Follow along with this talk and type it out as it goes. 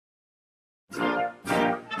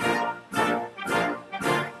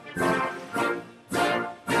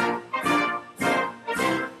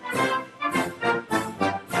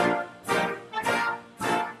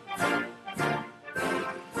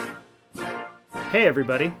Hey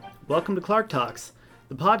everybody, welcome to Clark Talks,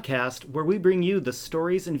 the podcast where we bring you the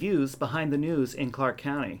stories and views behind the news in Clark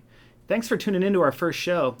County. Thanks for tuning into our first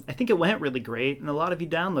show. I think it went really great and a lot of you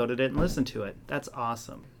downloaded it and listened to it. That's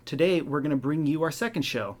awesome. Today we're going to bring you our second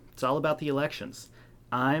show. It's all about the elections.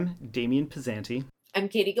 I'm Damian Pizzanti. I'm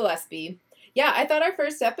Katie Gillespie. Yeah, I thought our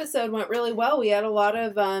first episode went really well. We had a lot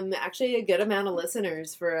of, actually a good amount of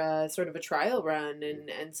listeners for a sort of a trial run.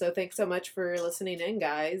 And so thanks so much for listening in,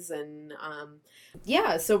 guys. And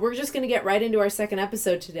yeah, so we're just going to get right into our second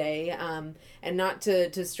episode today. And not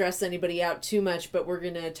to stress anybody out too much, but we're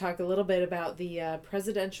going to talk a little bit about the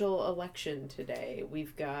presidential election today.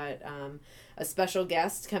 We've got a special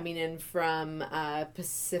guest coming in from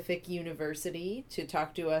Pacific University to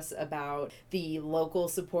talk to us about the local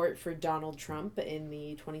support for Donald Trump in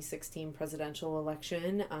the 2016 presidential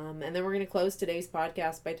election. And then we're going to close today's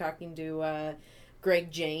podcast by talking to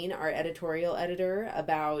Greg Jane, our editorial editor,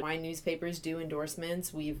 about why newspapers do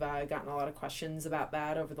endorsements. We've gotten a lot of questions about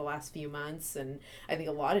that over the last few months, and I think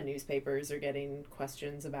a lot of newspapers are getting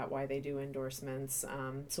questions about why they do endorsements.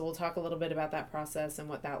 So we'll talk a little bit about that process and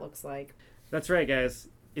what that looks like. That's right, guys.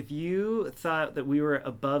 If you thought that we were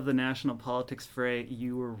above the national politics fray,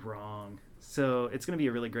 you were wrong. So it's going to be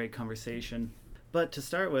a really great conversation. But to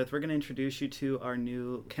start with, we're going to introduce you to our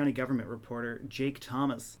new county government reporter, Jake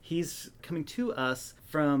Thomas. He's coming to us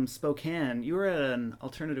from Spokane. You were at an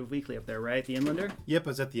alternative weekly up there, right? The Inlander? Yep, I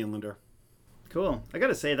was at the Inlander. Cool. I got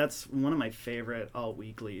to say, that's one of my favorite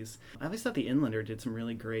alt-weeklies. I always thought the Inlander did some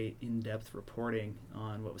really great in-depth reporting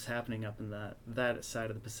on what was happening up in that side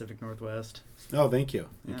of the Pacific Northwest. Oh, thank you.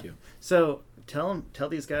 Thank you. So tell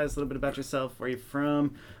these guys a little bit about yourself, where you're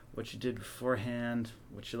from, what you did beforehand,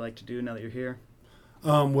 what you like to do now that you're here.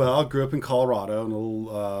 Well, I grew up in Colorado, in a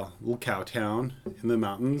little cow town in the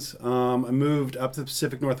mountains. I moved up to the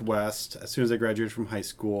Pacific Northwest as soon as I graduated from high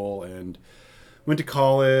school and went to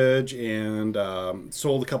college and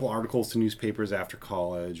sold a couple articles to newspapers after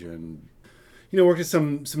college and, worked at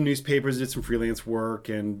some newspapers, did some freelance work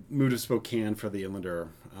and moved to Spokane for the Inlander,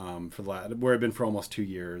 where I've been for almost 2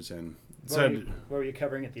 years. And what were you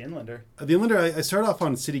covering at the Inlander? At the Inlander, I started off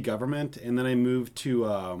on city government and then I moved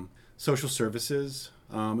to social services.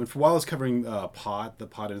 And for a while I was covering the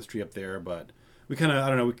pot industry up there, but we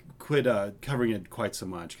we quit covering it quite so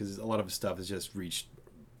much because a lot of stuff has just reached,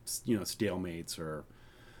 stalemates or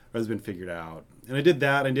has been figured out. And I did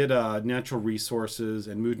that. I did natural resources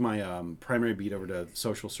and moved my primary beat over to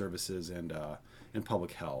social services and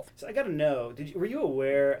public health. So I got to know, were you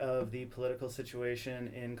aware of the political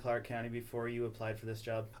situation in Clark County before you applied for this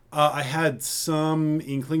job? I had some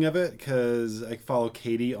inkling of it because I follow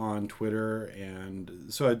Katie on Twitter, and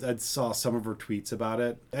so I saw some of her tweets about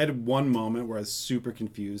it. I had one moment where I was super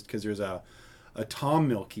confused because there's a Tom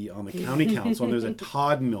Milkey on the county council, and there's a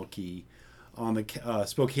Todd Milkey on the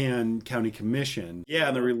Spokane County Commission. Yeah,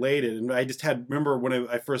 and they're related. And I just remember when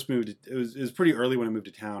I first moved, it was pretty early when I moved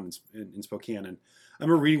to town in Spokane, and I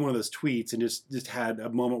remember reading one of those tweets and just had a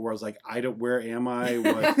moment where I was like, where am I?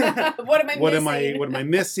 What am I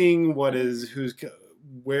missing? What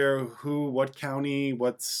county?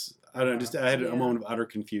 I don't know, I had a moment of utter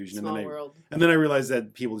confusion. Small world. And then I realized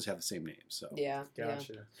that people just have the same name. So yeah.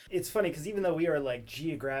 Gotcha. Yeah. It's funny because even though we are like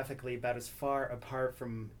geographically about as far apart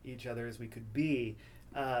from each other as we could be,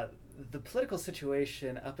 the political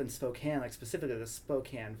situation up in Spokane, like specifically the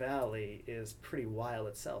Spokane Valley, is pretty wild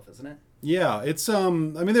itself, isn't it? Yeah, it's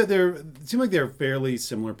they're it seem like they're fairly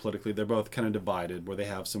similar politically. They're both kind of divided, where they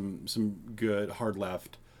have some good hard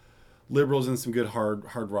left liberals and some good hard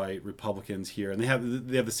right Republicans here, and they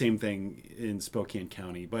have the same thing in Spokane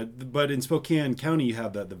County. But in Spokane County, you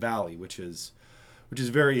have the Valley, which is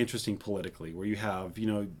very interesting politically, where you have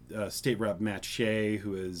State Rep Matt Shea,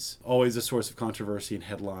 who is always a source of controversy and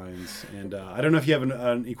headlines. And I don't know if you have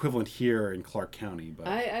an equivalent here in Clark County, but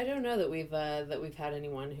I don't know that we've had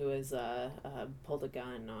anyone who has pulled a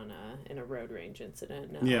gun in a road rage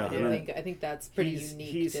incident. No, yeah, I think that's pretty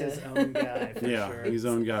unique. He's his own guy. For sure. He's his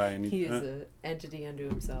own guy, and he is an entity unto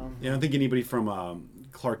himself. Yeah, I don't think anybody from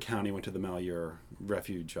Clark County went to the Malheur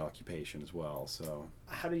refuge occupation as well. So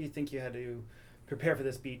how do you think you had to prepare for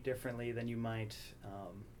this beat differently than you might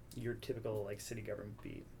your typical city government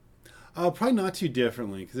beat? Probably not too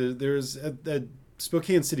differently, because there's at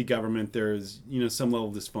Spokane city government, there's some level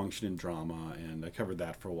of dysfunction and drama, and I covered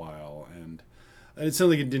that for a while, and it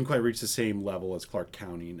sounded like it didn't quite reach the same level as Clark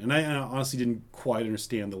County, and I honestly didn't quite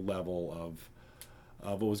understand the level of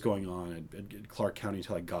what was going on at Clark County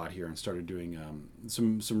until I got here and started doing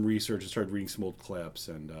some research and started reading some old clips,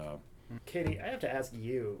 and Katie, I have to ask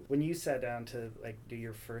you, when you sat down to like do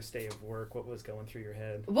your first day of work, what was going through your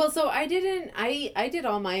head? Well, so I did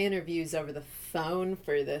all my interviews over the phone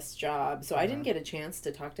for this job, so I didn't get a chance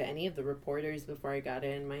to talk to any of the reporters before I got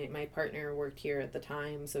in. My partner worked here at the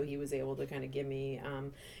time, so he was able to kind of give me,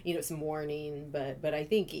 some warning, but I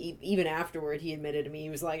think even afterward, he admitted to me, he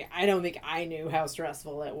was like, I don't think I knew how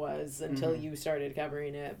stressful it was until you started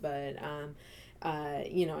covering it, but,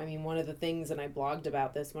 one of the things, and I blogged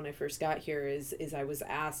about this when I first got here, is I was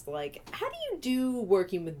asked, like, how do you do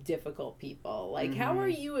working with difficult people? Like, how are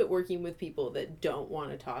you at working with people that don't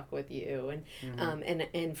want to talk with you?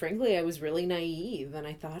 And frankly, I was really naive, and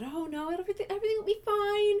I thought, oh no, everything will be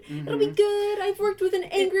fine. It'll be good. I've worked with an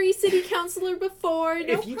angry city councilor before. No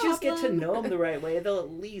if you problem. just get to know them the right way, they'll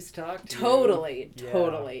at least talk to Totally, you.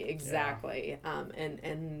 totally, exactly. Yeah.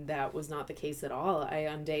 And that was not the case at all. I,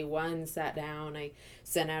 on day one, sat down, I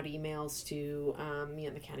sent out emails to,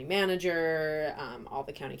 the county manager, all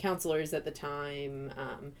the county councilors at the time,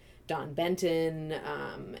 Don Benton,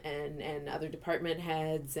 and other department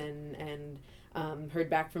heads, and heard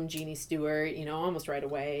back from Jeannie Stewart, almost right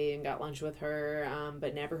away, and got lunch with her,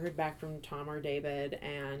 but never heard back from Tom or David,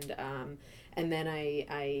 and then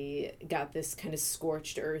I got this kind of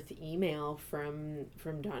scorched earth email from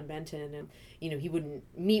Don Benton, and he wouldn't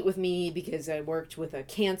meet with me because I worked with a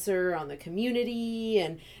cancer on the community,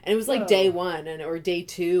 and it was like day one or day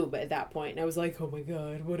two, but at that point, and I was like, oh my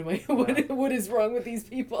god, what is wrong with these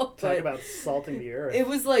people? Talk about salting the earth. It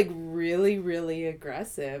was like really, really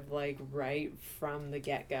aggressive, like right from the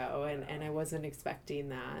get-go, and I wasn't expecting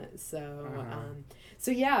that. So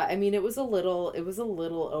yeah, I mean, it was a little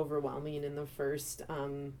overwhelming in the first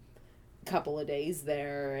couple of days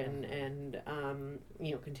there, and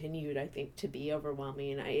continued, I think, to be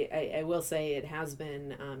overwhelming. I will say it has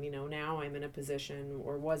been, now I'm in a position,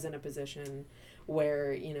 or was in a position,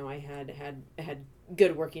 where I had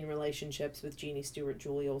good working relationships with Jeannie Stewart,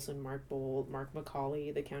 Julie Olson, Mark Bolt, Mark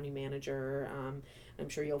McCauley, the county manager. I'm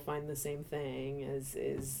sure you'll find the same thing.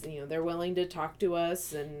 Is they're willing to talk to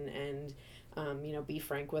us and be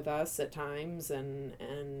frank with us at times,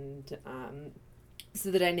 and so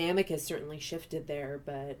the dynamic has certainly shifted there,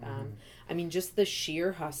 but just the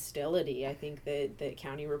sheer hostility I think that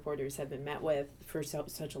county reporters have been met with for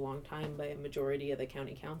such a long time by a majority of the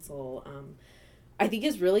county council, I think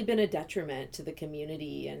has really been a detriment to the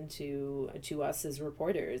community and to us as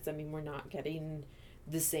reporters. I mean, we're not getting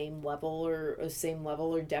the same level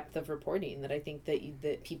or depth of reporting that I think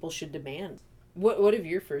that people should demand. What have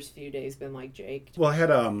your first few days been like, Jake? Well, I had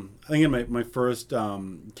I think in my first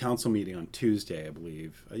council meeting on Tuesday, I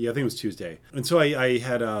believe. Yeah, I think it was Tuesday. And so I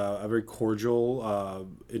had a very cordial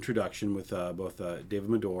introduction with both David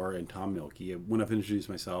Medor and Tom Milkey. I went up and introduced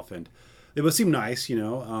myself, and they both seemed nice,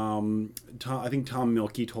 I think Tom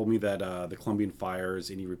Milkey told me that the Columbian Fire is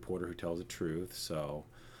any reporter who tells the truth. So,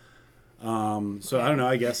 I don't know.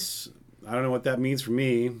 I guess I don't know what that means for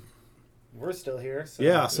me. We're still here. So.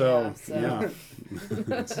 Yeah.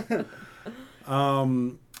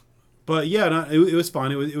 But yeah, it was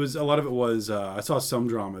fun. It was a lot of it was. I saw some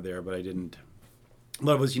drama there, but I didn't. A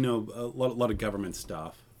lot of it was, a lot of government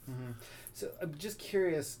stuff. Mm-hmm. So I'm just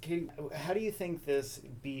curious, Katie, how do you think this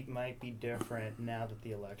beat might be different now that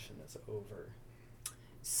the election is over?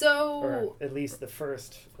 Or at least the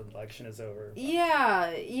first election is over.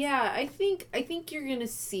 Yeah. I think you're gonna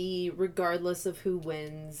see, regardless of who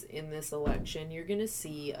wins in this election, you're gonna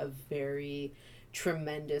see a very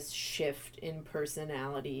tremendous shift in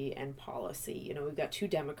personality and policy. We've got two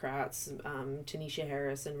Democrats, Tanisha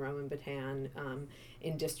Harris and Roman Batan,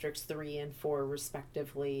 in districts 3 and 4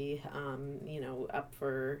 respectively, up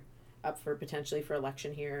for potentially for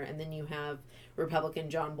election here, and then you have Republican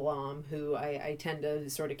John Blom, who I tend to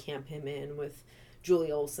sort of camp him in with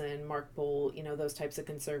Julie Olson, Mark Bolt, those types of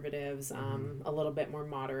conservatives, a little bit more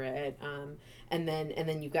moderate, and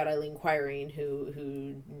then you've got Eileen Quiring,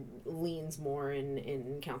 who leans more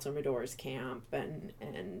in Councilor Medor's camp, and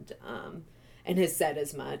has said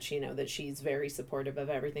as much, that she's very supportive of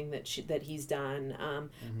everything that he's done,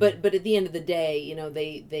 but at the end of the day,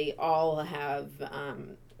 they all have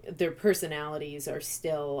their personalities are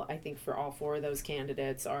still, I think, for all 4 of those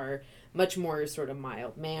candidates, are much more sort of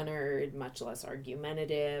mild-mannered, much less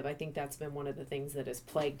argumentative. I think that's been one of the things that has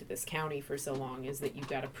plagued this county for so long, is that you've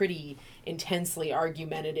got a pretty intensely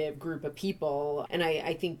argumentative group of people. And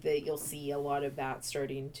I think that you'll see a lot of that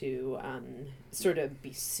starting to sort of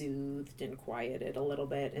be soothed and quieted a little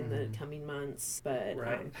bit in the coming months. But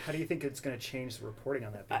right. How do you think it's going to change the reporting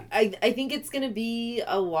on that beat? I think it's going to be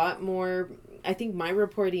a lot more I think my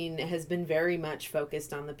reporting has been very much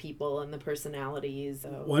focused on the people and the personalities.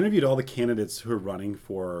 So. Well, I interviewed all the candidates who are running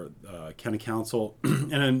for county council,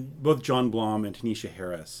 and then both John Blum and Tanisha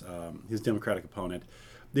Harris, his Democratic opponent.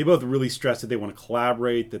 They both really stressed that they want to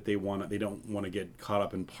collaborate, that they don't want to get caught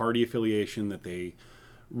up in party affiliation, that they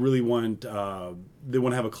really want they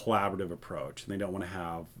want to have a collaborative approach, and they don't want to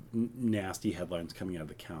have nasty headlines coming out of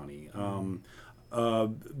the county.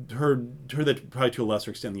 Heard that probably to a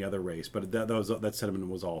lesser extent in the other race, but that sentiment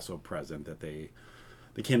was also present, that the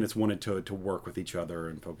candidates wanted to work with each other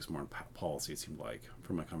and focus more on policy, it seemed like,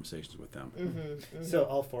 from my conversations with them. Mm-hmm, mm-hmm. So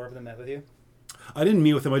all 4 of them met with you? I didn't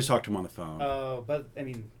meet with them, I just talked to them on the phone. Oh, but I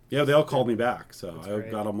mean... Yeah, they all called me back, so That's I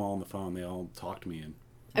great. got them all on the phone. They all talked to me. And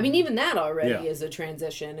I mean, even that already Yeah. is a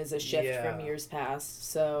transition, is a shift Yeah. from years past.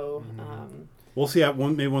 So, we'll see,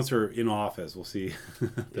 maybe once they're in office, we'll see.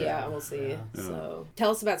 yeah, we'll see. Yeah. So,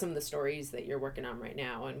 tell us about some of the stories that you're working on right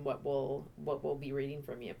now, and what we'll be reading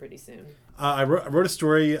from you pretty soon. I wrote a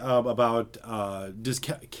story about just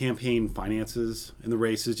campaign finances in the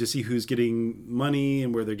races, to see who's getting money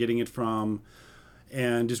and where they're getting it from,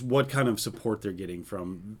 and just what kind of support they're getting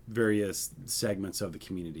from various segments of the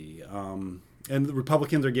community. And the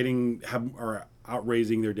Republicans are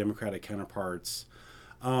outraising their Democratic counterparts.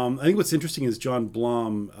 I think what's interesting is John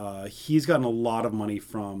Blum. He's gotten a lot of money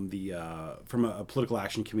from a political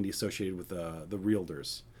action committee associated with the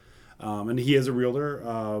realtors. And he is a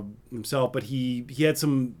realtor himself, but he had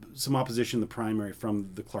some opposition in the primary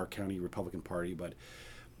from the Clark County Republican Party, but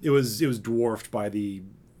it was dwarfed by the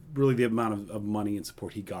amount of money and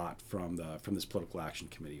support he got from this political action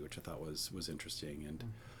committee, which I thought was interesting.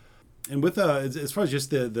 And with as far as just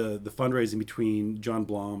the fundraising between John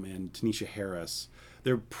Blum and Tanisha Harris,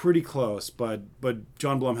 they're pretty close, but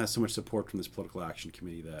John Blum has so much support from this political action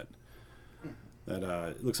committee that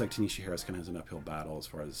it looks like Tanisha Harris kind of has an uphill battle as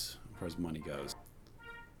far as money goes.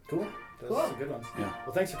 Cool. Those Cool. are good ones. Yeah.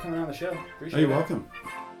 Well, thanks for coming on the show. Appreciate Oh, you're it. welcome.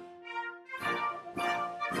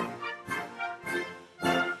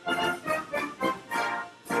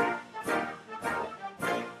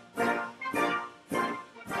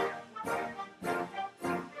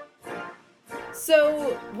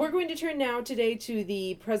 So we're going to turn now today to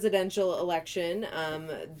the presidential election.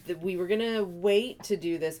 We were going to wait to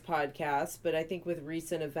do this podcast, but I think with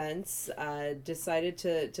recent events, decided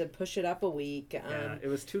to push it up a week. Yeah, it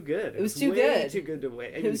was too good. It was too way good. Too good to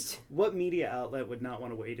wait. I mean, what media outlet would not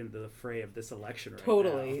want to wade into the fray of this election right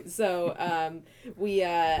Totally. now? So we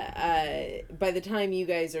by the time you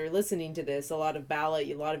guys are listening to this, a lot of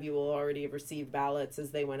you will already have received ballots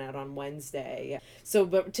as they went out on Wednesday. So,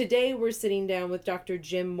 but today we're sitting down with Dr.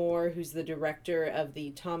 Jim Moore, who's the director of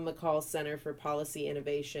the Tom McCall Center for Policy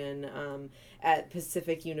Innovation at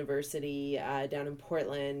Pacific University down in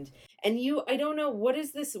Portland. And I don't know, what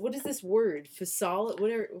is this word? What are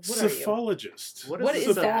you? Psephologist. What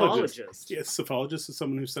is that? Psephologist? Yes, psephologist is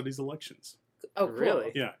someone who studies elections. Oh, cool.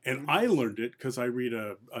 Really? Yeah, and I learned it because I read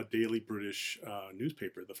a daily British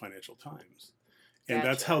newspaper, the Financial Times. And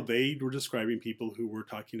that's Gotcha. how they were describing people who were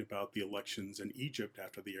talking about the elections in Egypt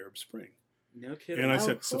after the Arab Spring. No kidding. And I Oh,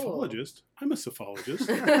 said, cool. psephologist? I'm a psephologist.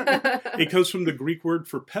 It comes from the Greek word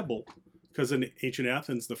for pebble, because in ancient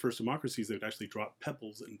Athens, the first democracies, they would actually drop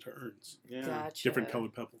pebbles into urns, Yeah. Gotcha. different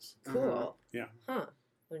colored pebbles. Cool. Uh-huh. Yeah. Huh.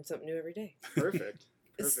 Learn something new every day. Perfect.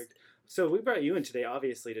 Perfect. So we brought you in today,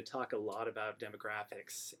 obviously, to talk a lot about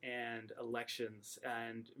demographics and elections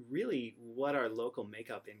and really what our local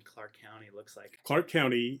makeup in Clark County looks like. Clark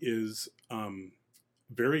County is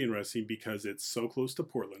very interesting because it's so close to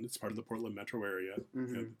Portland. It's part of the Portland metro area.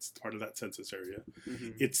 Mhm. It's part of that census area.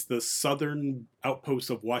 Mhm. It's the southern outpost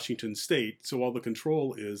of Washington State, so all the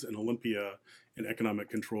control is in Olympia and economic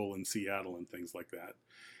control in Seattle and things like that.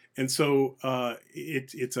 And so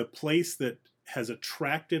it's a place that has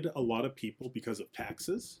attracted a lot of people because of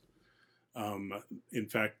taxes. In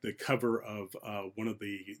fact, the cover of one of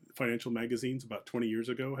the financial magazines about 20 years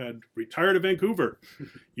ago had "Retire to Vancouver.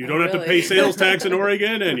 You don't have to Really? pay sales tax in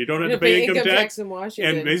Oregon, and you don't have to pay income tax." in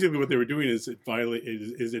Washington. And basically, what they were doing is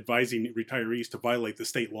advising retirees to violate the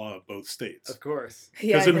state law of both states. Of course.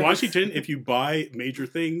 Yeah, Because in right. Washington, if you buy major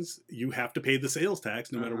things, you have to pay the sales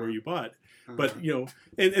tax no matter where you bought. But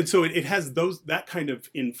and so it has that kind of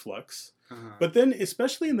influx. But then,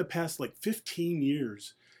 especially in the past 15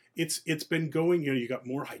 years, it's been going. You got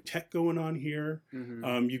more high tech going on here.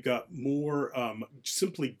 Mhm. You got more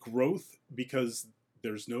simply growth because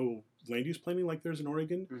there's no land use planning like there's in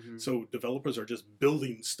Oregon. Mm-hmm. So developers are just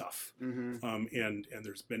building stuff. Mm-hmm. And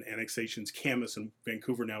there's been annexations. Camas and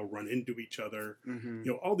Vancouver now run into each other. Mm-hmm.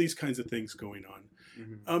 You know, all these kinds of things going on.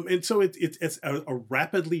 Mm-hmm. And so it's a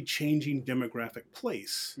rapidly changing demographic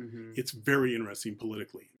place. Mm-hmm. It's very interesting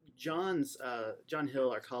politically. John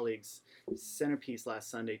Hill, our colleague's centerpiece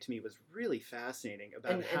last Sunday to me was really fascinating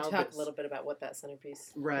about And how talk this, a little bit about what that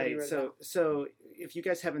centerpiece. what right. you wrote So about. so if you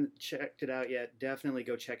guys haven't checked it out yet, definitely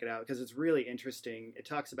go check it out because it's really interesting. It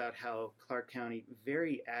talks about how Clark County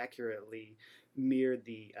very accurately mirrored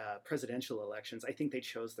the presidential elections. I think they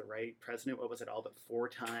chose the right president. What was it, all but 4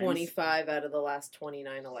 times? 25 out of the last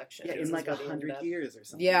 29 elections. Yeah, in is like what he ended 100 up. years or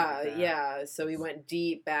something. Yeah, like that. yeah. So we went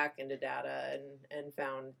deep back into data and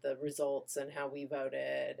found the results and how we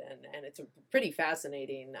voted, and it's a pretty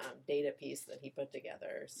fascinating data piece that he put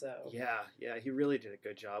together. So Yeah, he really did a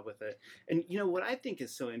good job with it. And you know what I think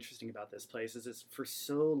is so interesting about this place is for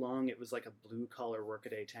so long it was like a blue collar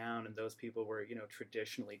workaday town, and those people were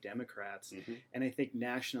traditionally Democrats. Mm-hmm. And I think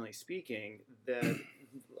nationally speaking, that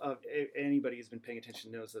anybody who's been paying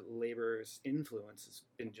attention knows that labor's influence has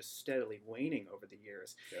been just steadily waning over the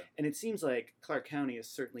years. Yeah. And it seems like Clark County is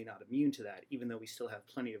certainly not immune to that, even though we still have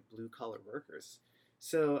plenty of blue collar workers.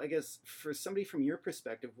 So I guess for somebody from your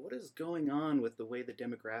perspective, what is going on with the way the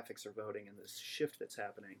demographics are voting and this shift that's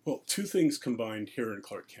happening? Well, two things combined here in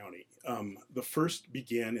Clark County. The first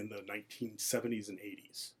began in the 1970s and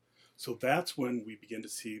 80s. So that's when we began to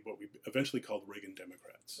see what we eventually called Reagan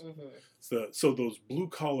Democrats. mm-hmm. So those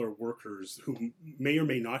blue-collar workers who may or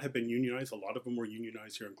may not have been unionized, a lot of them were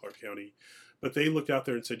unionized here in Clark County, but they looked out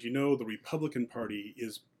there and said, the Republican Party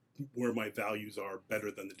is where my values are better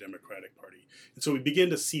than the Democratic Party. And so we began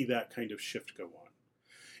to see that kind of shift go on.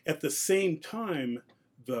 At the same time,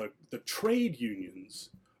 the trade unions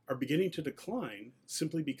are beginning to decline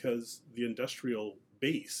simply because the industrial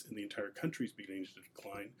base in the entire country is beginning to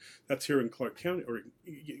decline. That's here in Clark County, or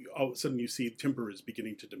all of a sudden you see timber is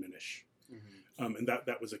beginning to diminish. Mm-hmm. And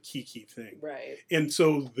that was a key thing. Right. And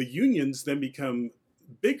so the unions then become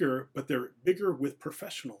bigger, but they're bigger with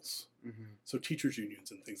professionals. Mm-hmm. So teachers unions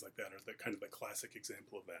and things like that are the kind of the classic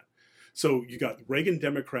example of that. So you got Reagan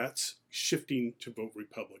Democrats shifting to vote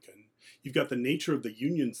Republican. You've got the nature of the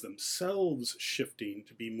unions themselves shifting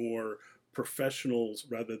to be more professionals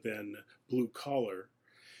rather than blue collar.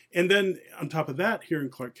 And then on top of that, here in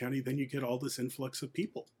Clark County, then you get all this influx of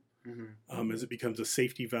people as it becomes a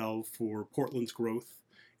safety valve for Portland's growth,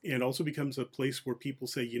 and also becomes a place where people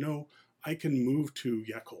say, I can move to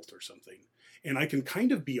Yakult or something, and I can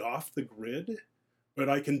kind of be off the grid, but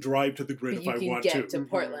I can drive to the grid if I want to. to. You can get to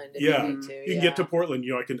Portland if Yeah. you need to. You can get to Portland.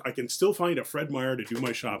 I can still find a Fred Meyer to do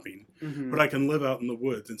my shopping, Mm-hmm. but I can live out in the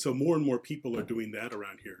woods. And so more and more people are doing that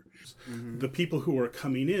around here. Mm-hmm. The people who are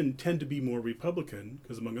coming in tend to be more Republican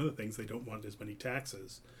because, among other things, they don't want as many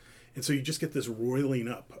taxes. And so you just get this roiling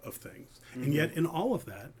up of things. Mm-hmm. And yet in all of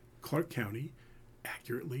that, Clark County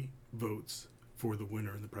accurately votes for the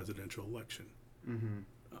winner in the presidential election.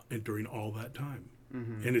 And during all that time.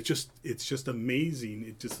 Mm-hmm. And it's just amazing.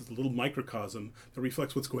 It's just a little microcosm that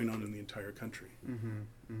reflects what's going on in the entire country. Mm-hmm.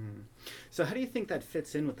 Mm-hmm. So how do you think that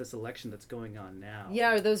fits in with this election that's going on now?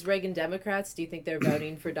 Yeah, are those Reagan Democrats? Do you think they're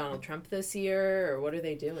voting for Donald Trump this year, or what are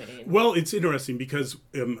they doing? Well, it's interesting because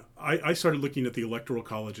I started looking at the Electoral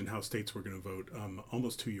College and how states were going to vote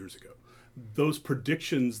almost 2 years ago. Those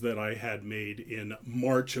predictions that I had made in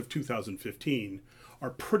March of 2015 are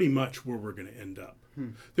pretty much where we're going to end up.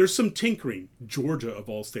 There's some tinkering. Georgia, of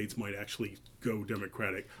all states, might actually go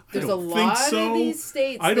Democratic. There's I don't a think lot so. of these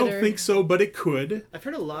states I that don't are- think so, but it could. I've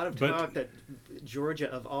heard a lot of But- talk that Georgia,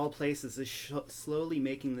 of all places, is slowly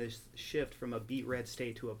making this shift from a beet red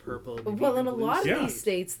state to a purple. maybe Well, even and a blue lot of state. these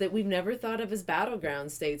states that we've never thought of as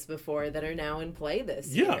battleground states before that are now in play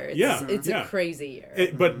this Yeah, year. yeah, It's yeah. a crazy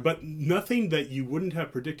year. But nothing that you wouldn't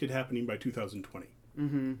have predicted happening by 2020.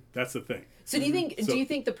 Mm-hmm. That's the thing. So do you think So- do you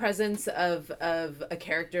think the presence of a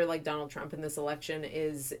character like Donald Trump in this election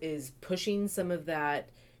is pushing some of that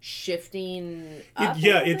shifting up?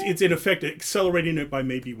 It's in effect accelerating it by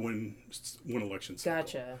maybe one election cycle.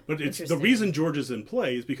 Gotcha. But it's the Interesting. reason Georgia's in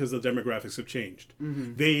play is because the demographics have changed.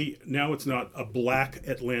 Now it's not a black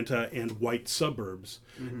Atlanta and white suburbs.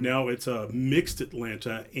 Now it's a mixed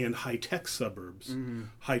Atlanta and high tech suburbs.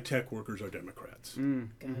 High tech workers are Democrats.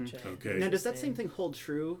 Gotcha. Okay. Now, does that same thing hold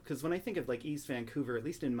true? Because when I think of like East Vancouver, at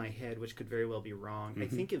least in my head, which could very well be wrong, I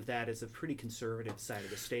think of that as a pretty conservative side of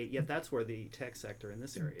the state. Yet that's where the tech sector in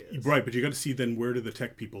this area is. Right, but you got to see then where do the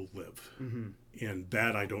tech people live, and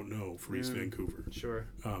that I don't know for East Vancouver. Sure.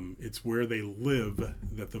 It's where they live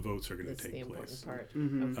that the votes are going to That's the take important place. part.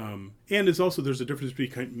 Mm-hmm. Okay. And it's also, there's a difference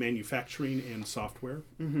between manufacturing and software.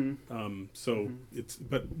 It's,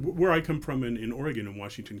 but where I come from in Oregon, in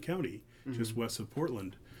Washington County, just west of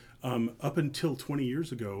Portland, up until 20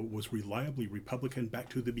 years ago was reliably Republican back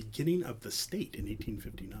to the beginning of the state in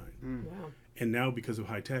 1859. Wow. And now, because of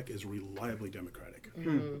high tech, is reliably Democratic.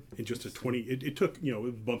 In just a 20, it took, it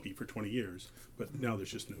was bumpy for 20 years, but now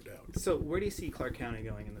there's just no doubt. So where do you see Clark County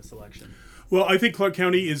going in this election? Well, I think Clark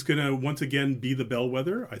County is going to once again be the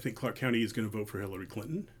bellwether. I think Clark County is going to vote for Hillary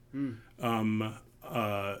Clinton.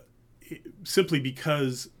 Simply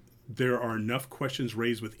because there are enough questions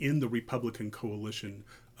raised within the Republican coalition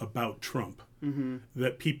about Trump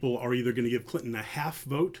that people are either going to give Clinton a half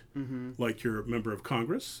vote, like your member of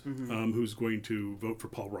Congress, who's going to vote for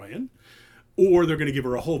Paul Ryan, or they're going to give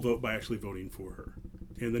her a whole vote by actually voting for her.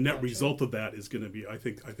 And the net result of that is going to be, I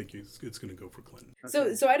think it's going to go for Clinton.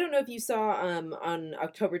 So I don't know if you saw on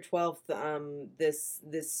October 12th this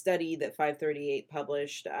study that 538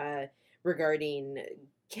 published regarding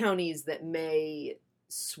counties that may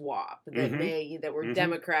swap, that were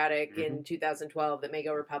Democratic in 2012 that may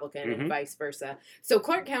go Republican and vice versa. So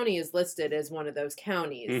Clark County is listed as one of those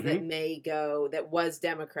counties that may go, that was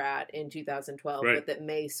Democrat in 2012, but that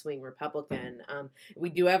may swing Republican. We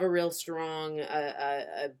do have a real strong,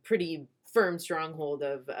 a pretty firm stronghold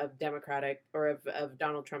of Democratic or of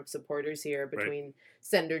Donald Trump supporters here between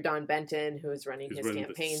Senator Don Benton, who is running his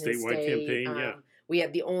campaign, his statewide state. campaign. We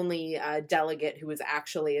had the only delegate who was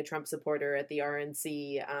actually a Trump supporter at the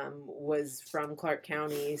RNC was from Clark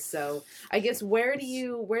County. So I guess where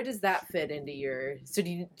does that fit into your? So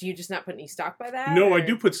do you just not put any stock by that? No, or? I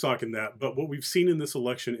do put stock in that. But what we've seen in this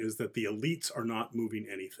election is that the elites are not moving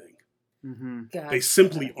anything. Gotcha. They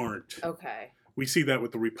simply aren't. Okay. We see that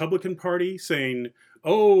with the Republican Party saying,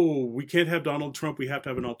 oh, we can't have Donald Trump, we have to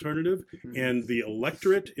have an alternative. And the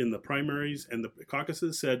electorate in the primaries and the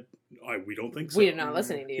caucuses said, we don't think so. We're not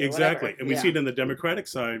listening to you. Exactly. Whatever. And we see it in the Democratic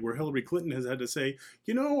side where Hillary Clinton has had to say,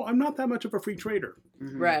 I'm not that much of a free trader.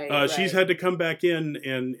 Right. She's had to come back in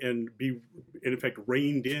and be, in effect,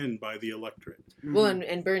 reined in by the electorate. Well,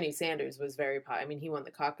 and Bernie Sanders was very I mean, he won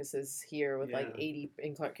the caucuses here with like 80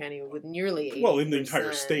 in Clark County with nearly 80%. Well, in the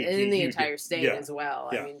entire state. And in the entire state as well.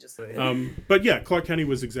 Yeah. I mean, just but yeah, Clark County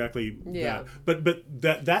was exactly that. But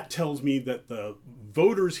that tells me that the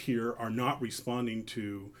voters here are not responding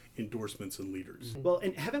to endorsements and leaders. Well,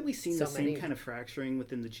 and haven't we seen So the same many. kind of fracturing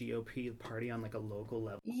within the GOP party on like a local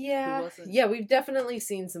level? Yeah, we've definitely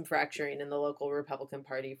seen some fracturing in the local Republican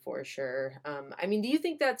Party for sure. I mean, do you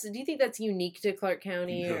think that's unique to Clark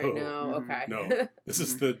County or no? Okay, No, this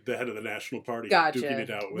is the head of the national party Gotcha. duking it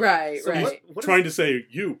out with, Right. What trying to say,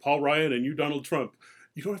 you Paul Ryan and you Donald Trump,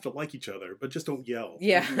 you don't have to like each other, but just don't yell.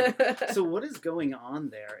 Yeah. So what is going on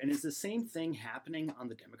there? And is the same thing happening on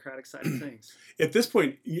the Democratic side of things? At this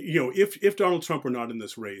point, if Donald Trump were not in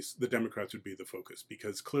this race, the Democrats would be the focus,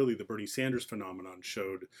 because clearly the Bernie Sanders phenomenon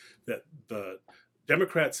showed that the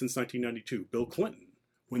Democrats since 1992, Bill Clinton,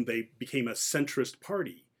 when they became a centrist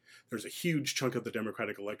party, there's a huge chunk of the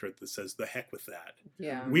Democratic electorate that says, the heck with that.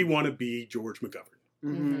 Yeah. We want to be George McGovern.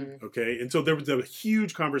 Mm-hmm. Okay, and so there was a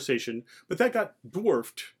huge conversation, but that got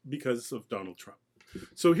dwarfed because of Donald Trump.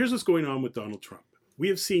 So here's what's going on with Donald Trump. We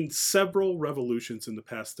have seen several revolutions in the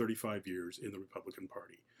past 35 years in the Republican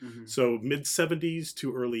Party. So mid-70s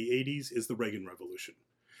to early 80s is the Reagan Revolution.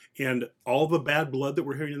 And all the bad blood that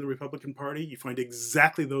we're hearing in the Republican Party, you find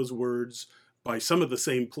exactly those words by some of the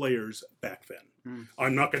same players back then.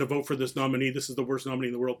 I'm not going to vote for this nominee. This is the worst nominee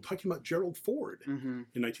in the world. Talking about Gerald Ford in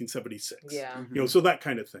 1976. Yeah. So that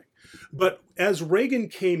kind of thing. But as Reagan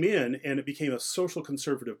came in and it became a social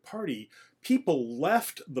conservative party, people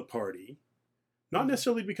left the party, not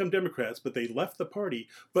necessarily to become Democrats, but they left the party.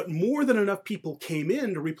 But more than enough people came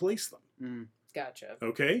in to replace them. Gotcha.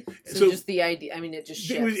 Okay, So just the idea. I mean, it just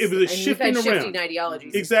shifts. It was a shifting we've had around. shifting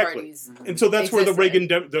ideologies. Exactly. As parties And so that's where the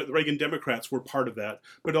existed. Reagan Democrats were part of that.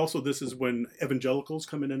 But also this is when evangelicals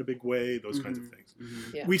come in a big way, those kinds of things.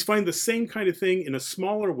 Yeah. We find the same kind of thing in a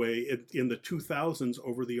smaller way in the 2000s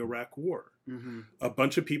over the Iraq War. A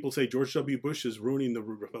bunch of people say George W. Bush is ruining the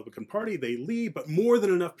Republican Party. They leave, but more than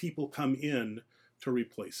enough people come in to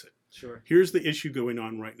replace it. Sure. Here's the issue going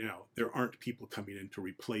on right now. There aren't people coming in to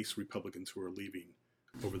replace Republicans who are leaving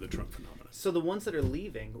over the Trump phenomenon. So the ones that are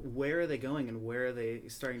leaving, where are they going and where are they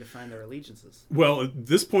starting to find their allegiances? Well, at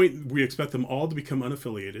this point, we expect them all to become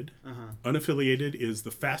unaffiliated. Unaffiliated is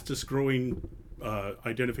the fastest growing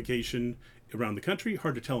identification around the country.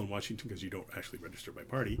 Hard to tell in Washington because you don't actually register by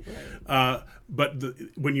party. Right. But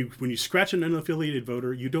when you scratch an unaffiliated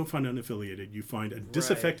voter, you don't find unaffiliated. You find a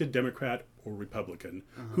disaffected Democrat or Republican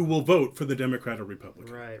who will vote for the Democrat or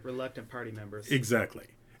Republican. Right, reluctant party members. Exactly.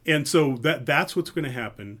 And so that's what's going to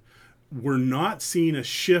happen. We're not seeing a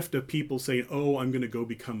shift of people saying, "Oh, I'm going to go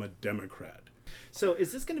become a Democrat." So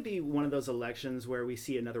is this going to be one of those elections where we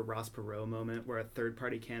see another Ross Perot moment where a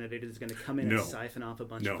third-party candidate is going to come in and siphon off a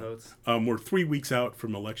bunch of votes? We're 3 weeks out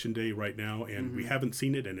from Election Day right now, and we haven't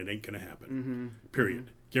seen it, and it ain't going to happen.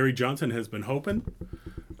 Period. Gary Johnson has been hoping,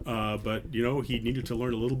 but he needed to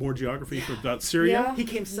learn a little more geography about Syria. Yeah. He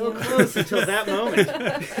came so close until that moment.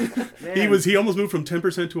 Man. He almost moved from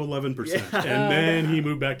 10% to 11%, and then he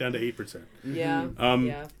moved back down to 8%.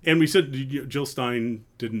 Yeah. And we said Jill Stein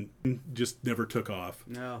just never took off.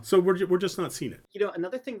 No. So we're just not seeing it.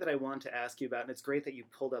 Another thing that I want to ask you about, and it's great that you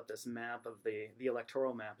pulled up this map of the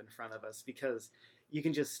electoral map in front of us, because you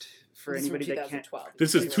can just, for This is anybody from that can't... 2012.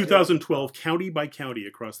 This is 2012, county by county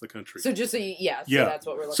across the country. So just so yeah. that's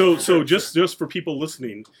what we're looking at. So just for people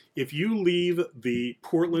listening, if you leave the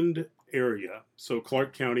Portland area, so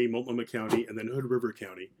Clark County, Multnomah County, and then Hood River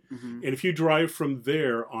County, and if you drive from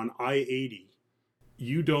there on I-80,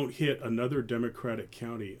 you don't hit another Democratic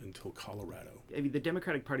county until Colorado. I mean, the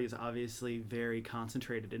Democratic Party is obviously very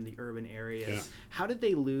concentrated in the urban aries. Yeah. How did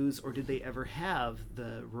they lose, or did they ever have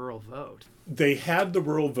the rural vote? They had the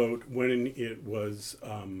rural vote when it was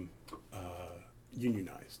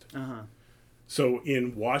unionized. Uh-huh. So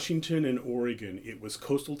in Washington and Oregon, it was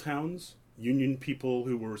coastal towns, union people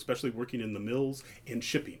who were especially working in the mills and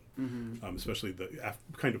shipping, especially the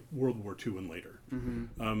kind of World War II and later.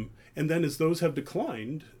 And then as those have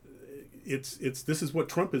declined, this is what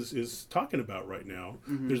Trump is talking about right now.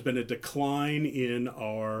 There's been a decline in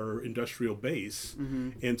our industrial base,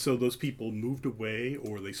 and so those people moved away,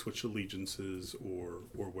 or they switched allegiances, or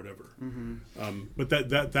whatever. But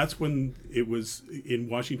that's when it was in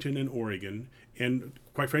Washington and Oregon, and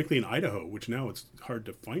quite frankly in Idaho, which now it's hard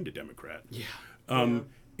to find a Democrat.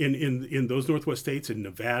 In those Northwest states, in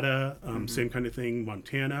Nevada, same kind of thing,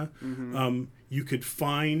 Montana, you could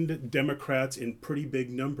find Democrats in pretty big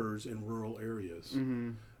numbers in rural areas.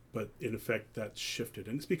 But in effect, that's shifted.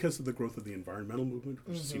 And it's because of the growth of the environmental movement,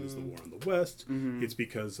 which is seen as the war on the West. It's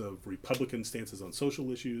because of Republican stances on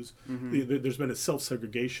social issues. There's been a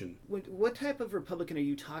self-segregation. What type of Republican are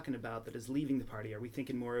you talking about that is leaving the party? Are we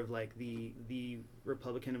thinking more of like the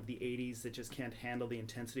Republican of the 80s that just can't handle the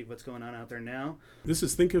intensity of what's going on out there now?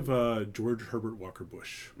 Think of George Herbert Walker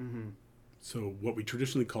Bush. So what we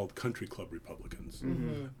traditionally called country club Republicans.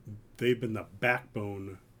 They've been the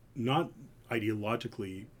backbone, not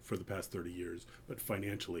ideologically for the past 30 years, but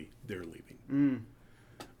financially they're leaving.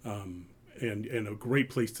 And a great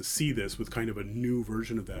place to see this with kind of a new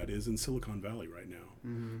version of that is in Silicon Valley right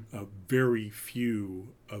now. Very few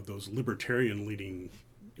of those libertarian leading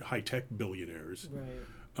high-tech billionaires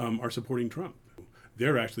are supporting Trump.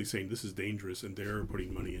 They're actually saying this is dangerous, and they're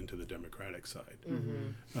putting money into the Democratic side.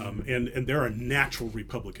 And they're a natural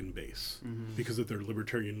Republican base because of their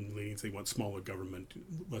libertarian leanings. They want smaller government,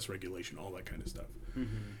 less regulation, all that kind of stuff.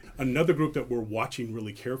 Another group that we're watching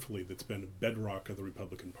really carefully that's been a bedrock of the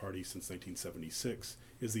Republican Party since 1976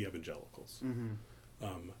 is the evangelicals.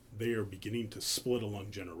 They are beginning to split along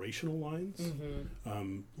generational lines.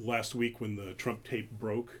 Last week when the Trump tape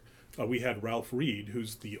broke, we had Ralph Reed,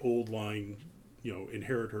 who's the old line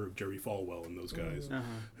inheritor of Jerry Falwell and those guys,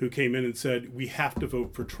 who came in and said, we have to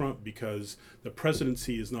vote for Trump because the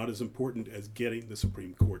presidency is not as important as getting the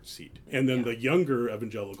Supreme Court seat. And then the younger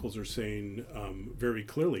evangelicals are saying very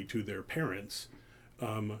clearly to their parents,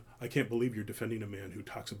 I can't believe you're defending a man who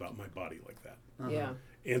talks about my body like that.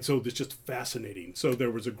 And so it's just fascinating. So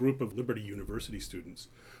there was a group of Liberty University students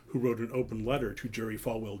who wrote an open letter to Jerry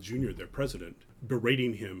Falwell Jr., their president,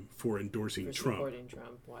 berating him for endorsing Trump. Supporting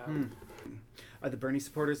Trump. Wow. Are the Bernie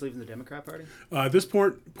supporters leaving the Democrat Party? At this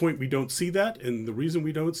point, we don't see that. And the reason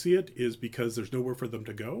we don't see it is because there's nowhere for them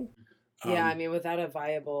to go. Yeah, I mean, without a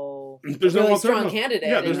viable, there's really no strong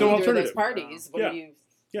candidate there's no in either of those alternative. parties, what do you...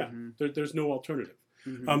 There's no alternative.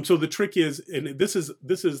 So the trick is, and this is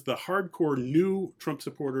the hardcore new Trump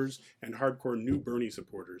supporters and hardcore new Bernie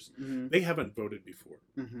supporters. They haven't voted before.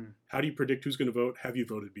 How do you predict who's going to vote? Have you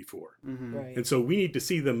voted before? Right. And so we need to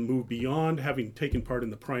see them move beyond having taken part in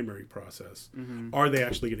the primary process. Are they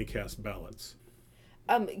actually going to cast ballots?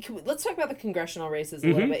 Let's talk about the congressional races a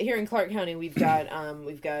little bit. Here in Clark County, we've got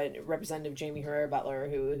Representative Jamie Herrera Butler,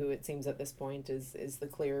 who it seems at this point is the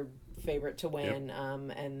clear favorite to win,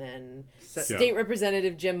 and then State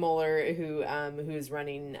Representative Jim Mueller, who is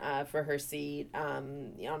running for her seat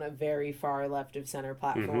on a very far left of center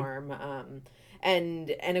platform. And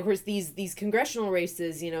of course these congressional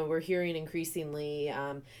races, we're hearing increasingly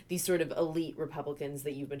these sort of elite Republicans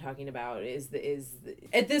that you've been talking about is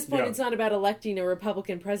at this point it's not about electing a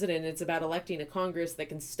Republican president, it's about electing a Congress that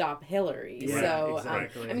can stop Hillary. Yeah, So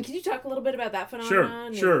exactly. can you talk a little bit about that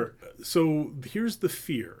phenomenon? Sure. So here's the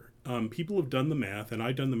fear. People have done the math, and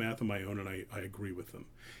I've done the math on my own, and I agree with them.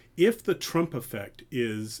 If the Trump effect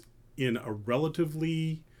is in a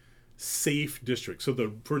relatively safe district, so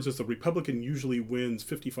for instance, the Republican usually wins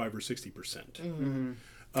 55 or 60%.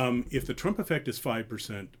 If the Trump effect is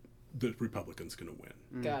 5%, the Republican's going to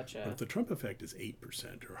win. Gotcha. But if the Trump effect is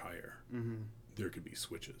 8% or higher, there could be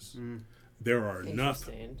switches. There are enough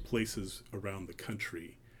places around the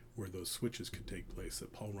country where those switches could take place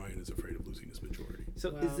that Paul Ryan is afraid of losing his majority. So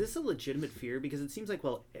is this a legitimate fear? Because it seems like,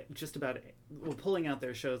 pulling out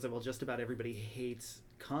their shows that, just about everybody hates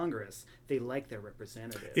Congress. They like their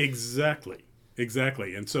representative. Exactly.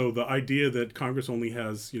 And so the idea that Congress only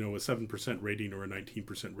has, a 7% rating or a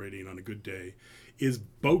 19% rating on a good day is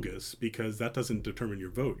bogus, because that doesn't determine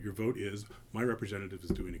your vote. Your vote is, my representative is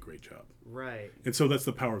doing a great job. Right. And so that's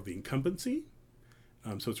the power of the incumbency.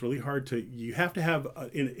 So it's really hard you have to have,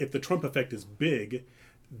 if the Trump effect is big,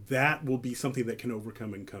 that will be something that can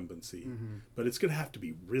overcome incumbency. But it's going to have to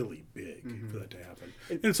be really big for that to happen.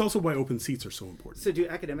 And it's also why open seats are so important. So do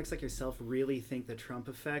academics like yourself really think the Trump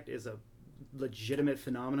effect is a legitimate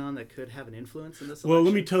phenomenon that could have an influence in this election? Well,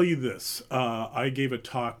 let me tell you this. I gave a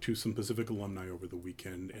talk to some Pacific alumni over the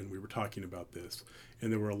weekend, and we were talking about this.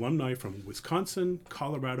 And there were alumni from Wisconsin,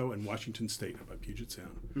 Colorado, and Washington State, about Puget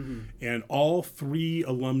Sound. And all three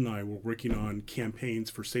alumni were working on campaigns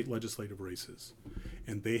for state legislative races.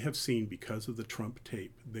 And they have seen, because of the Trump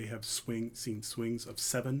tape, they have seen swings of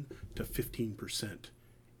 7 to 15%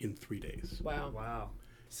 in 3 days. Wow.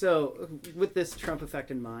 So, with this Trump effect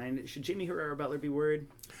in mind, should Jamie Herrera Butler be worried?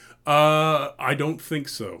 I don't think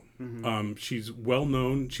so. She's well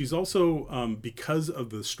known. She's also, because of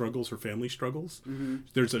the struggles, her family struggles,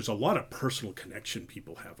 there's a lot of personal connection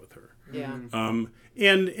people have with her. Yeah.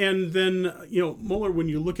 And then, Mueller, when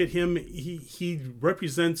you look at him, he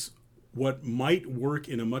represents what might work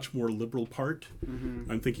in a much more liberal part.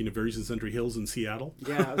 I'm thinking of Verizon Century Hills in Seattle.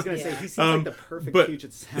 Yeah, I was going to say, he seems like the perfect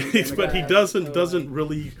Puget Sound But Democrat. he doesn't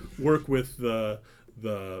really work with the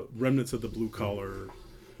remnants of the blue collar,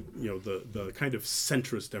 the kind of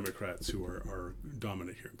centrist Democrats who are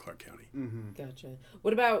dominant here in Clark County. Gotcha.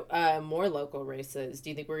 What about more local races? Do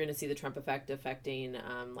you think we're going to see the Trump effect affecting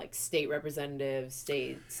like state representatives,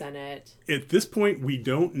 state senate? At this point, we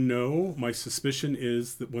don't know. My suspicion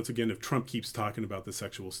is that, once again, if Trump keeps talking about the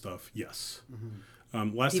sexual stuff, yes.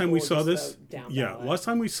 Last time we saw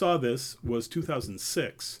this was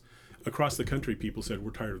 2006. Across the country, people said,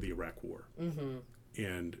 we're tired of the Iraq War.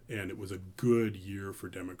 And it was a good year for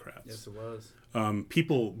Democrats. Yes, it was.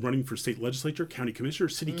 People running for state legislature, county commissioner,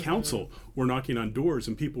 city council were knocking on doors,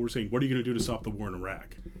 and people were saying, what are you going to do to stop the war in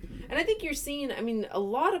Iraq? And I think you're seeing, a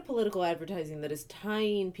lot of political advertising that is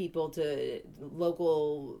tying people to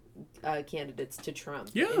local candidates to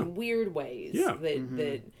Trump in weird ways. Yeah.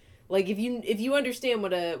 That like if you understand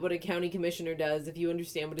what a county commissioner does, if you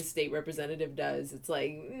understand what a state representative does, it's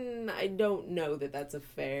like I don't know that that's a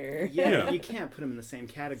fair. Yeah, you can't put them in the same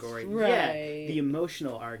category. Right. Yet, the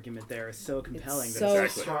emotional argument there is so compelling It's that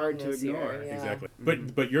it's so hard to strong this ignore. year, yeah. Exactly.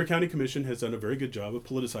 But your county commission has done a very good job of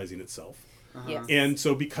politicizing itself. Yes. And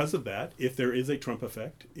so because of that, if there is a Trump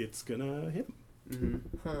effect, it's going to hit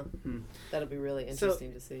them. That'll be really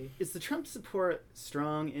interesting to see. Is the Trump support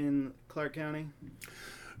strong in Clark County?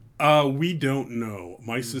 We don't know.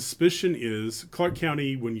 My suspicion is Clark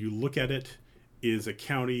County, when you look at it, is a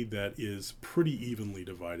county that is pretty evenly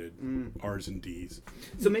divided, R's and D's.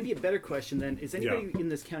 So maybe a better question then, is anybody in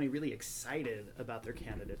this county really excited about their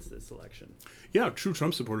candidates this election? Yeah, true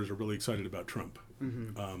Trump supporters are really excited about Trump.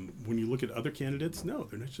 When you look at other candidates, no,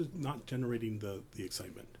 they're just not generating the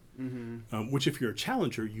excitement. Which if you're a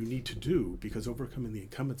challenger, you need to do, because overcoming the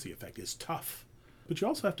incumbency effect is tough. But you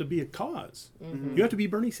also have to be a cause. You have to be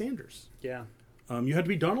Bernie Sanders. Yeah. You have to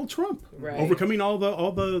be Donald Trump, Right. overcoming all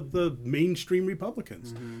the mainstream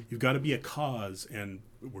Republicans. You've got to be a cause, and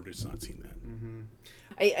we're just not seeing that.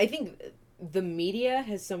 I think the media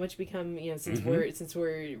has so much become, since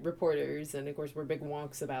we're reporters, and of course we're big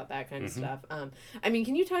wonks about that kind of stuff.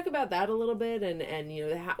 Can you talk about that a little bit, and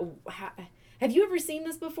Have you ever seen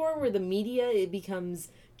this before, where the media, it becomes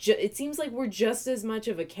it seems like we're just as much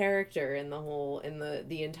of a character in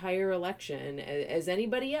the entire election as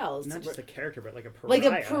anybody else. Not just a character, but like a pariah.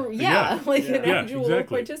 Like an actual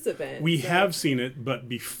participant. We have seen it, but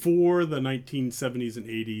before the 1970s and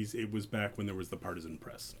 80s, it was back when there was the partisan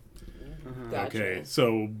press. Gotcha. Okay,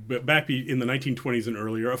 so back in the 1920s and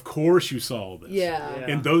earlier, of course you saw all this. Yeah.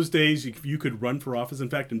 In those days, you could run for office. In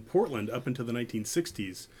fact, in Portland, up until the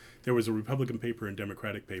 1960s, there was a Republican paper and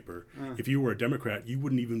Democratic paper. If you were a Democrat, you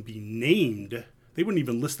wouldn't even be named. They wouldn't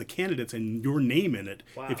even list the candidates and your name in it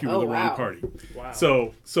if you were the wrong party. Wow.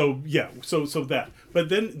 So that. But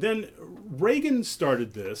then Reagan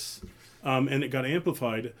started this, and it got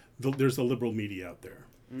amplified. There's the liberal media out there.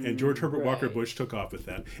 And George Herbert Walker Bush took off with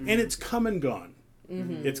that. And it's come and gone.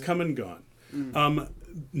 It's come and gone.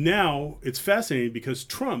 Now, it's fascinating because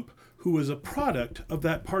Trump, who is a product of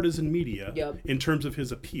that partisan media in terms of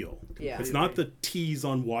his appeal. Yeah. It's not the teas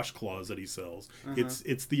on washcloths that he sells.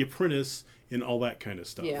 It's The Apprentice and all that kind of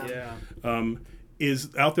stuff.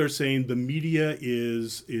 Is out there saying the media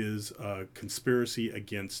is a conspiracy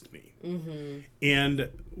against me. And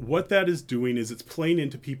what that is doing is it's playing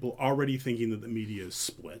into people already thinking that the media is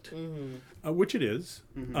split, which it is.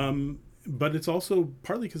 But it's also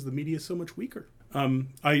partly because the media is so much weaker.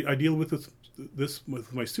 I deal with this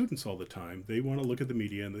with my students all the time. They want to look at the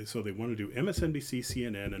media, and so they want to do MSNBC,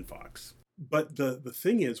 CNN, and Fox. But the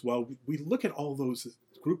thing is, while we look at all those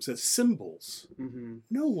groups as symbols,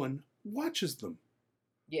 no one watches them.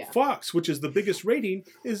 Yeah. Fox, which is the biggest rating,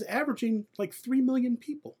 is averaging like 3 million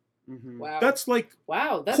people. Wow. That's like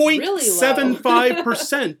that's really low.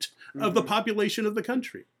 0.75% of the population of the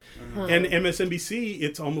country. And MSNBC,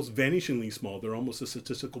 it's almost vanishingly small. They're almost a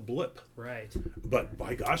statistical blip. Right. But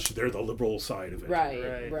by gosh, they're the liberal side of it.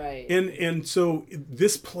 Right. And so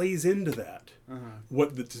this plays into that.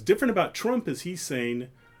 What's different about Trump is he's saying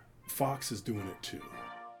Fox is doing it too.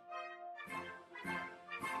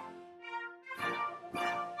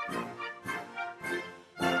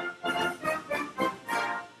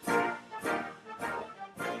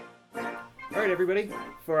 All right, everybody.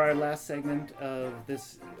 For our last segment of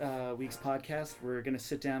this week's podcast, we're going to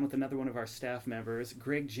sit down with another one of our staff members,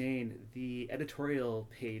 Greg Jane, the editorial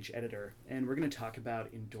page editor, and we're going to talk about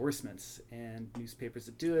endorsements and newspapers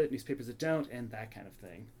that do it, newspapers that don't, and that kind of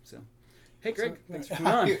thing. So, hey, Greg, thanks for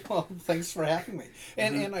coming on. Well, thanks for having me.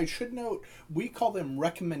 And I should note, we call them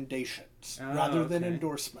recommendations rather than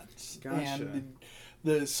endorsements. Gotcha. And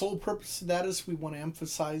the sole purpose of that is we want to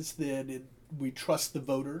emphasize that we trust the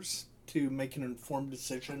voters to make an informed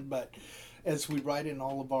decision, but as we write in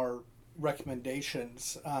all of our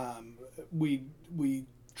recommendations, we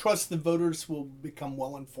trust the voters will become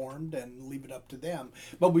well informed and leave it up to them,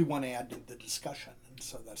 but we want to add to the discussion, and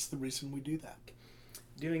so that's the reason we do that.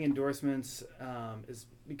 Doing endorsements has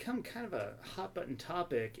become kind of a hot button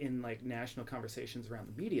topic in like national conversations around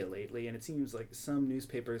the media lately, and it seems like some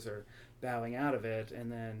newspapers are bowing out of it,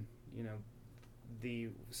 and then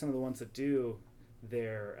some of the ones that do,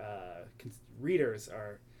 their readers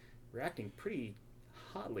are reacting pretty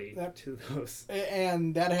hotly to those.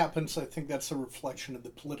 And that happens, I think that's a reflection of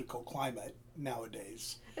the political climate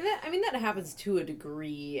nowadays. And that happens to a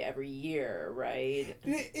degree every year, right?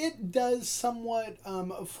 It does somewhat.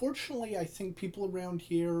 Fortunately, I think people around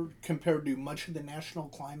here, compared to much of the national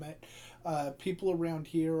climate, people around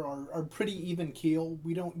here are pretty even keel.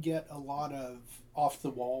 We don't get a lot of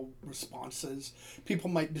off-the-wall responses. People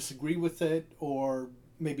might disagree with it or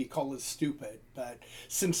maybe call it stupid, but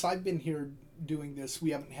since I've been here doing this, we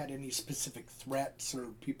haven't had any specific threats or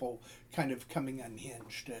people kind of coming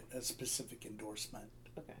unhinged at a specific endorsement.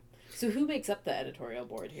 Okay. So who makes up the editorial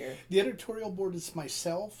board here? The editorial board is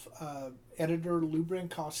myself, editor Lou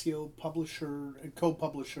Brancasio, publisher and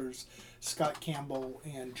co-publishers Scott Campbell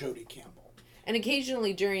and Jody Campbell. And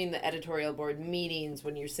occasionally during the editorial board meetings,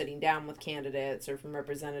 when you're sitting down with candidates or from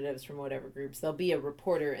representatives from whatever groups, there'll be a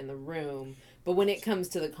reporter in the room. But when it comes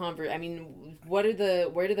to the where do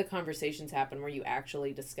the conversations happen where you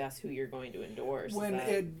actually discuss who you're going to endorse?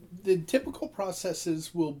 The typical process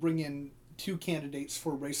is we'll bring in 2 candidates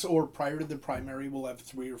for a race, or prior to the primary, we'll have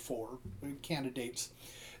 3 or 4 candidates.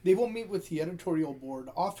 They will meet with the editorial board.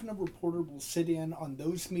 Often a reporter will sit in on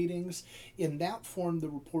those meetings. In that form, the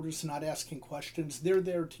reporter's not asking questions. They're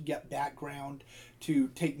there to get background, to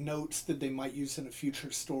take notes that they might use in a future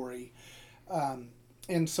story.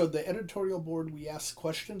 And so the editorial board, we ask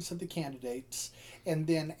questions of the candidates. And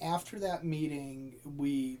then after that meeting,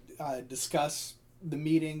 we discuss the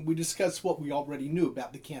meeting. We discuss what we already knew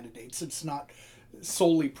about the candidates. It's not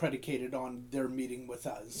solely predicated on their meeting with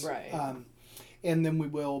us. Right. and then we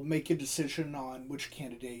will make a decision on which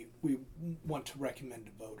candidate we want to recommend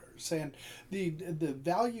to voters. And the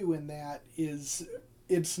value in that is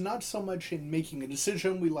it's not so much in making a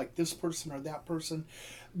decision, we like this person or that person,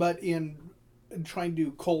 but in trying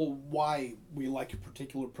to cull why we like a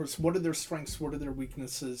particular person. What are their strengths? What are their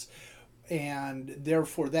weaknesses? And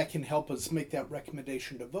therefore, that can help us make that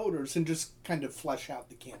recommendation to voters and just kind of flesh out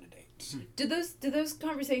the candidates. Do those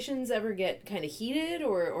conversations ever get kind of heated,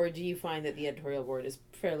 or do you find that the editorial board is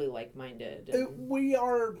fairly like-minded?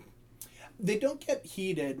 They don't get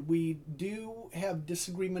heated. We do have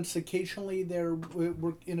disagreements occasionally.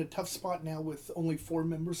 We're in a tough spot now with only 4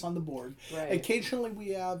 members on the board. Right. Occasionally we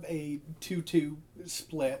have a 2-2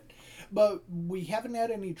 split, but we haven't had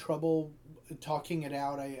any trouble talking it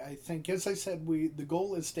out. I think, as I said, the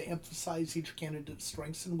goal is to emphasize each candidate's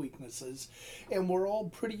strengths and weaknesses, and we're all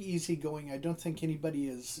pretty easygoing. I don't think anybody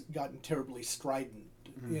has gotten terribly strident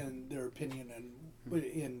in their opinion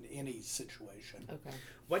in any situation. Okay.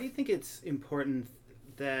 Why do you think it's important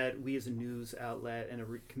that we as a news outlet and a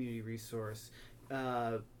community resource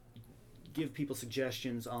give people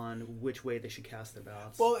suggestions on which way they should cast their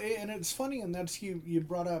ballots? Well, and it's funny, and that's you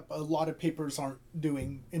brought up a lot of papers aren't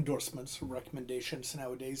doing endorsements or recommendations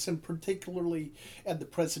nowadays, and particularly at the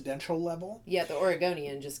presidential level. Yeah, the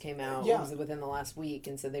Oregonian just came out Yeah. within the last week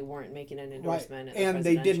and said they weren't making an endorsement. Right. At the And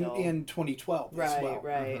they didn't presidential. in 2012 Right, as well.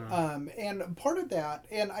 right. And part of that,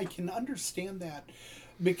 and I can understand that,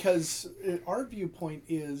 because our viewpoint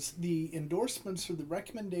is the endorsements or the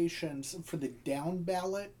recommendations for the down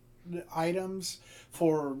ballot items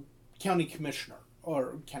for county commissioner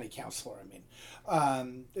or county councilor,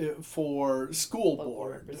 for school Local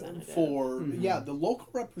board, representative. for the local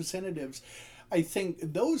representatives. I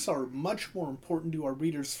think those are much more important to our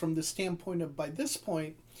readers from the standpoint of, by this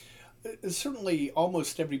point, certainly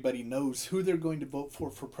almost everybody knows who they're going to vote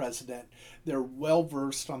for president. They're well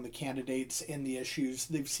versed on the candidates and the issues.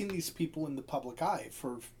 They've seen these people in the public eye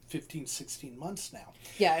for 15, 16 months now.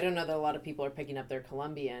 Yeah, I don't know that a lot of people are picking up their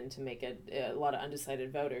Columbian to make it. A lot of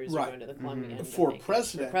undecided voters Right. are going to the Columbian to For make it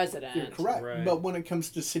president, For president, you're correct. Right. But when it comes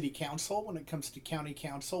to city council, when it comes to county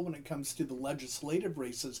council, when it comes to the legislative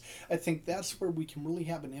races, I think that's where we can really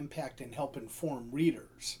have an impact and help inform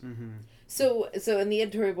readers. So in the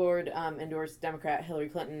editorial board endorsed Democrat Hillary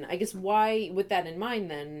Clinton. I guess why, with that in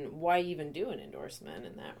mind, then why even do an endorsement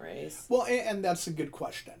in that race? Well, and that's a good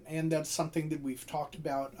question, and that's something that we've talked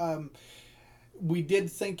about. We did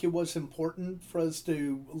think it was important for us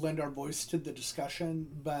to lend our voice to the discussion,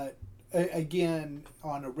 but again,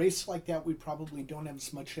 on a race like that, we probably don't have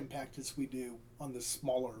as much impact as we do on the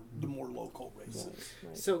smaller, the more local races.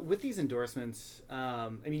 Right. So with these endorsements,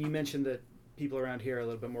 you mentioned that people around here are a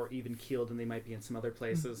little bit more even-keeled than they might be in some other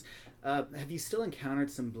places. Have you still encountered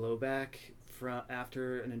some blowback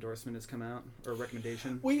after an endorsement has come out or a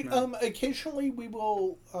recommendation? We occasionally we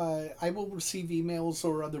will I will receive emails,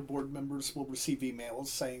 or other board members will receive emails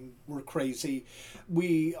saying we're crazy.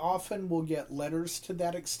 We often will get letters to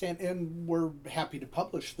that extent, and we're happy to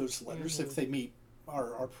publish those letters if they meet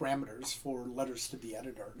our parameters for letters to the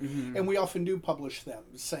editor. And we often do publish them,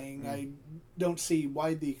 saying I don't see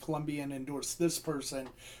why the Columbian endorsed this person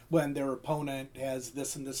when their opponent has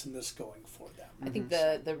this and this and this going for them. I think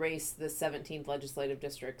the race, the 17th Legislative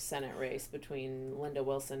District Senate race between Linda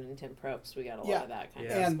Wilson and Tim Probst, we got a lot of that kind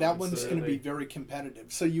of And that response. one's going to be very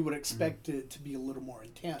competitive. So you would expect it to be a little more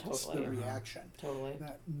intense, Totally. the reaction. Totally.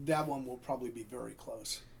 That one will probably be very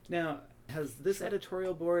close. Now, has this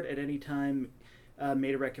editorial board at any time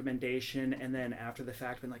made a recommendation and then after the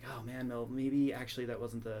fact been like, oh man, no, maybe actually that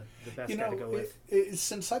wasn't the best guy to go with?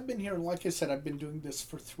 Since I've been here, and like I said, I've been doing this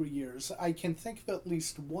for 3 years, I can think of at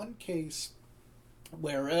least one case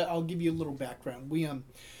where, I'll give you a little background. We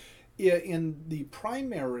in the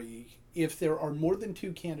primary, if there are more than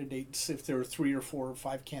 2 candidates, if there are 3 or 4 or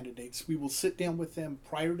 5 candidates, we will sit down with them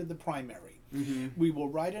prior to the primary. We will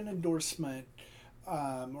write an endorsement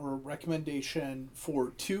or a recommendation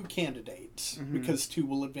for 2 candidates, because 2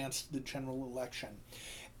 will advance to the general election.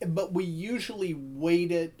 But we usually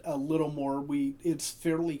weight it a little more. It's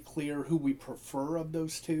fairly clear who we prefer of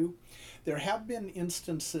those 2. There have been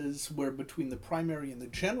instances where between the primary and the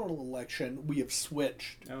general election, we have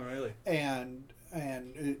switched. Oh, really? And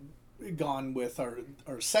gone with our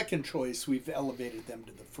second choice. We've elevated them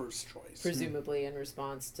to the first choice. Presumably in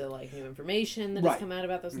response to like new information that Right. has come out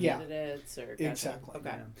about those Yeah. candidates, or Exactly.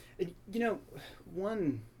 Okay. Yeah.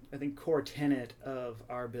 One, I think, core tenet of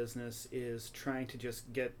our business is trying to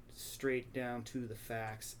just get straight down to the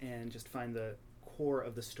facts and just find the core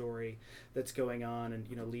of the story that's going on and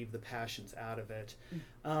leave the passions out of it.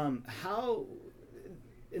 How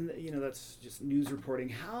and that's just news reporting.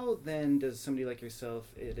 How then does somebody like yourself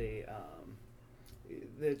at a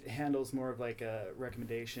that handles more of like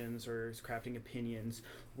recommendations or is crafting opinions,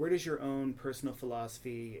 where does your own personal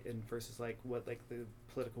philosophy and versus like what like the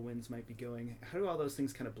political winds might be going, how do all those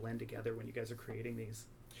things kind of blend together when you guys are creating these?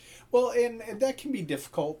 Well, and that can be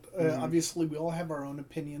difficult. Obviously, we all have our own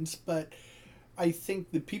opinions, but I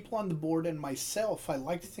think the people on the board and myself, I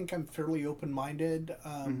like to think I'm fairly open-minded.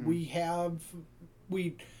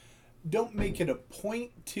 We don't make it a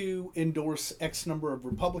point to endorse X number of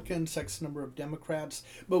Republicans, X number of Democrats,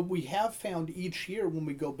 but we have found each year when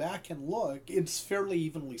we go back and look, it's fairly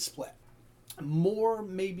evenly split. More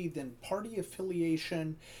maybe than party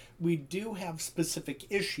affiliation. We do have specific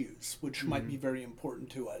issues which might be very important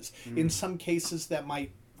to us. In some cases that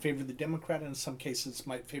might favor the Democrat, and in some cases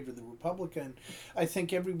might favor the Republican. I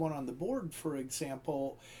think everyone on the board, for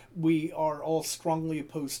example, we are all strongly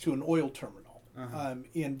opposed to an oil terminal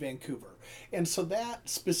in Vancouver. And so that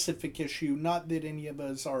specific issue, not that any of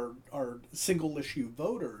us are single issue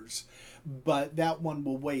voters, but that one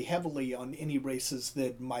will weigh heavily on any races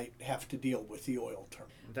that might have to deal with the oil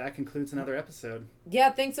terminal. That concludes another episode. Yeah,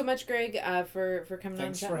 thanks so much, Greg, for coming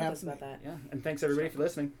Thanks on for and chatting with us having about that. Yeah, and thanks everybody for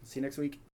listening. See you next week.